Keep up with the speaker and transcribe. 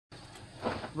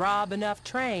rob enough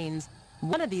trains,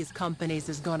 one of these companies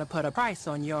is gonna put a price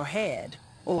on your head.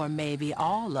 Or maybe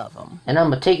all of them. And I'm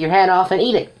gonna take your head off and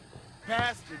eat it.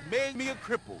 Pastor made me a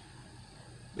cripple.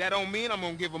 That don't mean I'm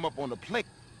gonna give him up on the plate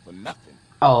for nothing.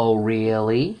 Oh,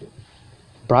 really?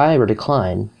 Bribe or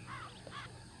decline?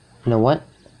 You know what?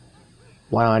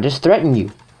 Why don't I just threaten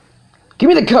you? Give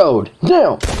me the code!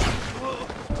 Now!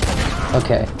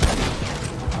 Okay.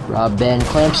 Rob Ben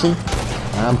Clamson,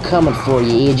 I'm coming for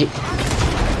you, idiot.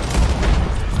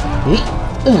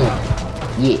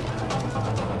 Yeah.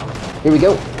 Here we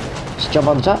go. Just jump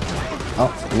on the top.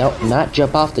 Oh, no, not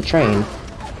jump off the train.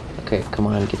 Okay, come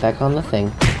on, get back on the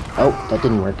thing. Oh, that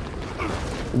didn't work.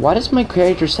 Why does my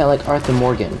character sound like Arthur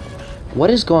Morgan? What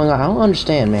is going on? I don't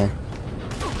understand, man.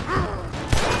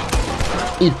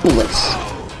 Eat bullets.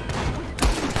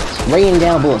 It's raining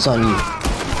down bullets on you.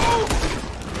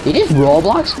 It is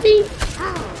Roblox me?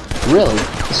 Really?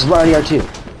 This is RDR2.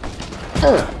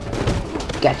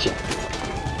 Gotcha.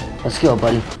 Let's go,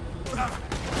 buddy.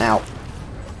 Ow.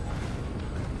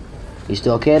 You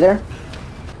still okay there?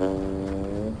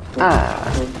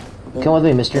 Ah. Come with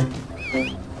me, mister.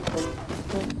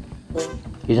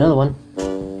 Here's another one.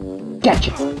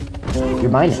 Gotcha. You're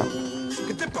mine now.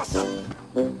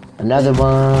 Another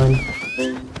one.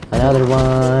 Another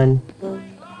one.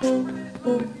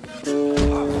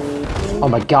 Oh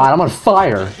my god, I'm on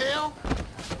fire.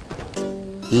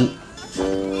 Eat.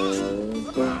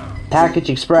 Package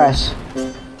Express.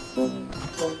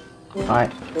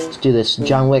 Alright, let's do this.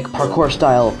 John Wick parkour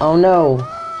style. Oh no!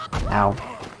 Ow.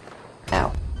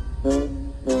 Ow.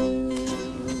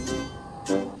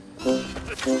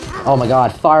 Oh my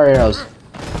god, fire arrows.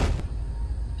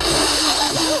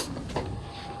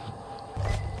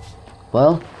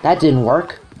 Well, that didn't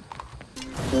work.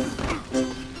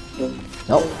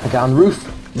 Nope, I got on the roof.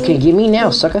 You can't get me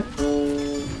now, sucker.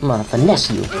 I'm gonna finesse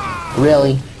you.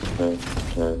 Really?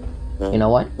 You know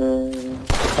what?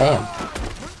 Bam.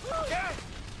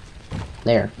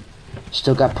 There.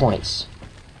 Still got points.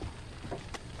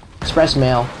 Express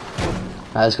mail.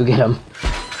 Alright, let's go get him.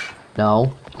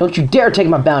 No. Don't you dare take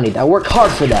my bounty. I worked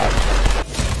hard for that.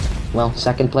 Well,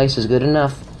 second place is good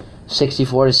enough.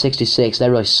 64 to 66. That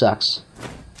really sucks.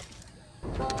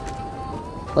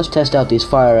 Let's test out these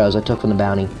fire arrows I took from the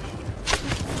bounty.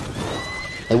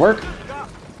 They work?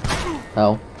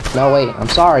 Oh. No, wait. I'm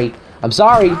sorry. I'm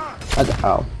sorry! Okay.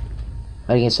 Oh.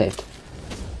 I didn't get saved.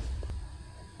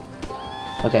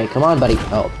 Okay, come on, buddy.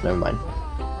 Oh, never mind.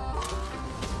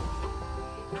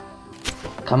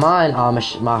 Come on,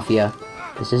 Amish Mafia.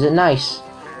 This isn't nice.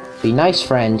 Be nice,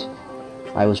 friend.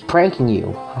 I was pranking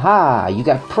you. Haha, you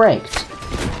got pranked.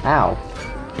 Ow.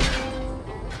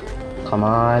 Come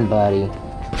on, buddy.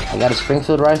 I got a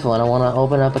Springfield rifle and I want to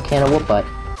open up a can of whoop butt.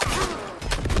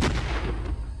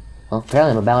 Well,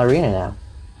 apparently I'm a ballerina now.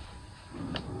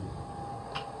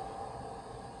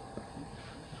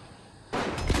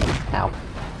 Ow.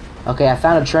 Okay, I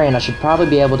found a train. I should probably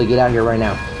be able to get out here right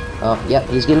now. Oh, yep,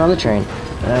 he's getting on the train.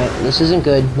 Alright, this isn't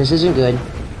good. This isn't good.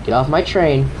 Get off my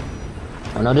train.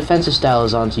 I know defensive style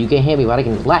is on, so you can't hit me, but I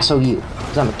can lasso you.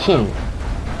 Because I'm a king. You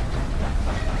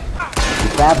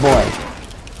bad boy.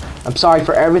 I'm sorry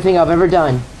for everything I've ever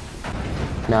done.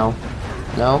 No.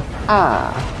 No.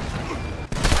 Ah.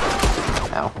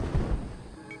 Ow.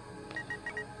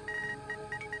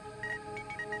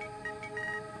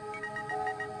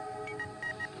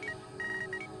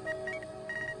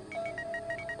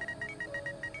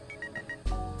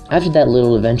 After that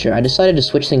little adventure, I decided to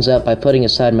switch things up by putting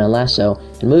aside my lasso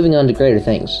and moving on to greater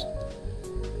things.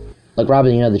 Like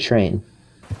robbing another train.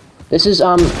 This is,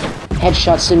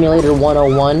 Headshot Simulator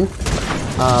 101.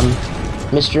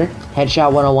 Mr.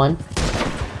 Headshot 101.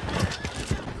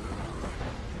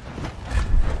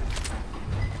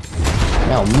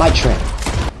 No, my train.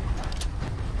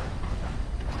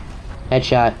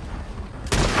 Headshot.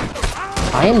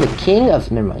 I am the king of...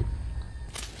 Never mind.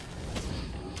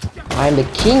 I am the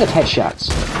king of headshots.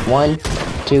 1,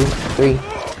 2, 3.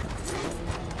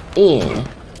 In.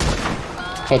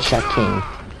 Headshot king.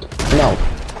 No.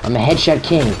 I'm a headshot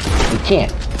king. You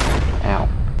can't. Ow.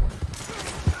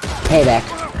 Payback.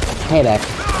 Payback.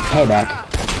 Payback.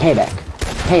 Payback.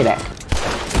 Payback.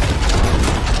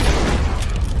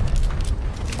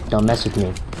 Don't mess with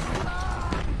me.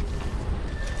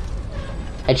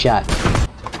 Headshot.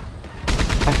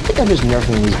 I think I'm just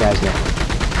nerfing these guys now.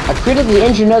 I critically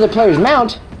injured another player's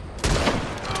mount.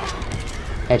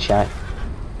 Headshot.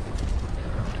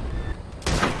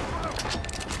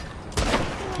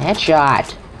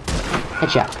 Headshot.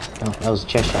 Headshot. Oh, that was a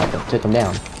chest shot that took him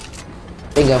down.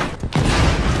 Bingo.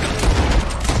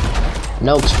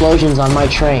 No explosions on my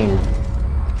train.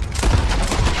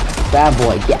 Bad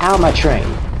boy, get out of my train.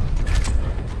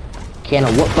 Can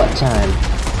of whoop butt time.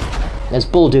 That's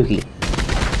bull dookie.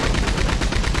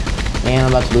 And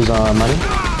I'm about to lose all my money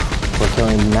for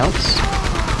killing the mounts.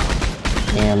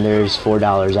 And there's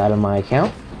 $4 out of my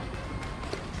account.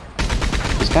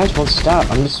 These guys won't stop.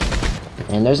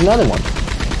 And there's another one.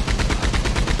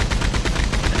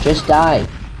 Just die.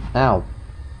 Ow.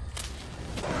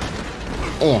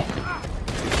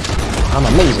 I'm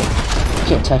amazing.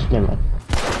 Can't touch them.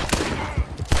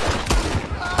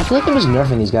 I feel like they're just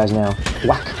nerfing these guys now.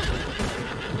 Whack.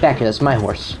 Back here, that's my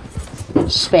horse.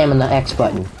 Spamming the X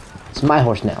button. It's my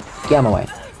horse now. Get out of my way.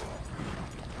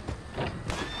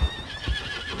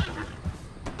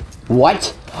 What?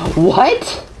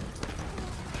 What?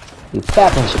 You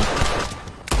fat person.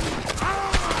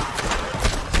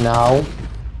 No.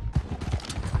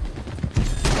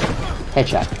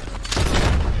 Headshot.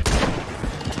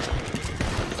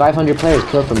 500 players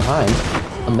killed from behind.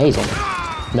 Amazing.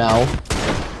 No.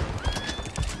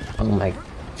 Oh my.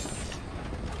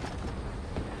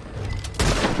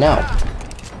 No.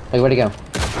 Wait, where'd he go?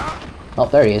 Oh,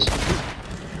 there he is.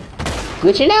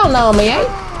 Glitching out now, man.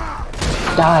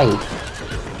 Die.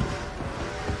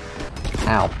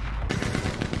 Ow.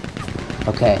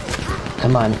 Okay.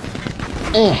 Come on.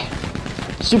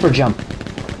 Super jump.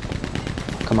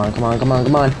 Come on, come on, come on,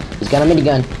 come on. He's got a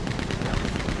minigun.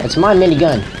 It's my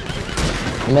minigun.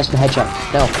 You missed my headshot.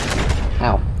 No.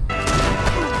 Ow.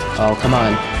 Oh, come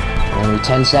on. Only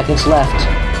 10 seconds left.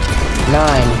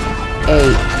 9,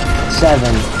 8,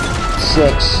 7,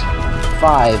 6,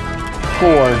 5,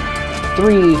 4,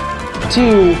 3,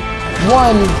 2,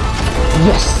 1.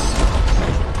 Yes!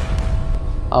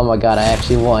 Oh my god, I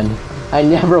actually won. I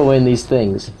never win these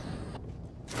things.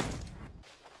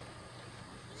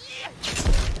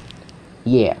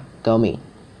 Yeah, go me.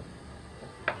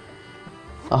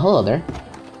 Oh, hello there.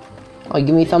 Oh, you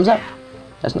give me a thumbs up.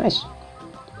 That's nice.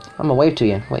 I'm gonna wave to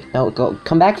you. Wait, no, go.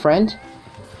 Come back, friend.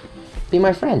 Be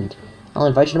my friend. I'll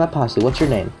invite you to my posse. What's your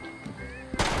name?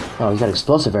 Oh, he's got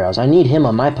explosive arrows. I need him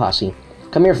on my posse.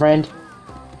 Come here, friend.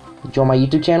 Join my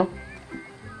YouTube channel?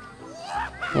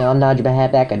 Yeah, I'll nod your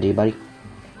hat back at you, buddy.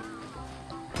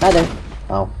 Hi there.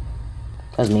 Oh.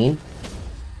 That was mean.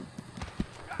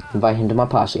 Invite him to my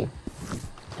posse.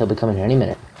 He'll be coming here any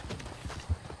minute.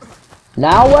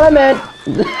 Now what I meant!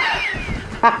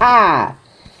 Haha!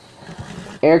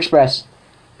 Air Express.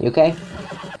 You okay?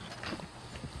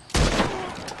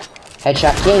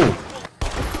 Headshot King!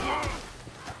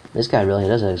 This guy really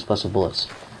does have explosive bullets.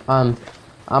 I'm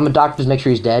a doctor to make sure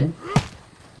he's dead.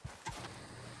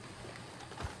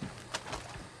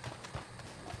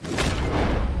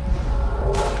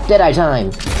 Deadeye time!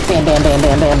 Bam, bam, bam,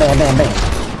 bam, bam, bam, bam, bam!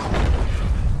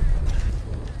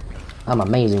 I'm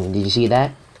amazing. Did you see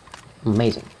that? I'm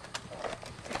amazing.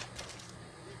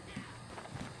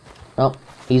 Oh,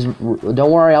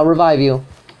 don't worry, I'll revive you.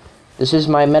 This is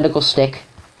my medical stick.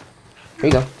 Here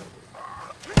you go.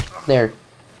 There.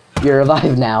 You're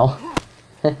revived now.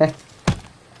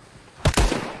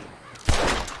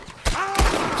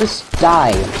 Just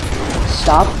die.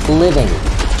 Stop living.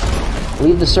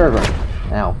 Leave the server.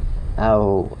 Ow.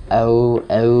 Oh, oh,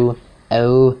 oh,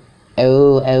 oh,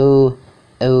 oh, oh,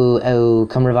 oh, oh.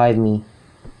 Come revive me.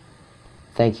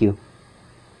 Thank you.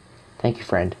 Thank you,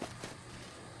 friend.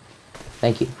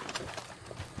 Thank you.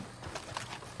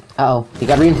 Uh-oh. He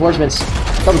got reinforcements.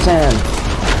 Double time.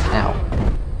 Ow.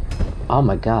 Oh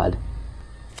my god.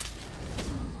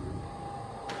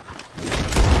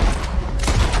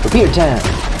 Repeater time.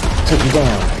 Take you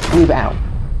down. Move out.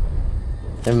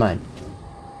 Never mind.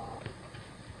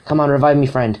 Come on, revive me,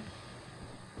 friend.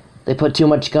 They put too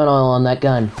much gun oil on that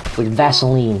gun with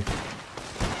Vaseline.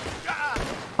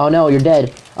 Oh no, you're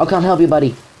dead. I'll come help you,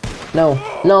 buddy. No.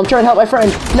 No, I'm trying to help my friend.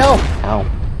 No! Ow.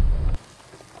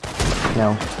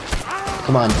 No.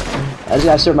 Come on. I just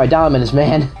gotta serve my dominance,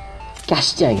 man.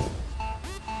 Gosh dang it.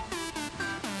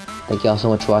 Thank you all so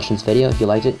much for watching this video. If you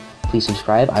liked it, please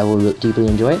subscribe. I will deeply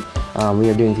enjoy it. We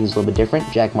are doing things a little bit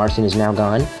different. Jack Marston is now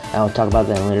gone. I'll talk about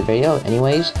that in a later video.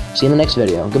 Anyways, see you in the next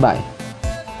video. Goodbye.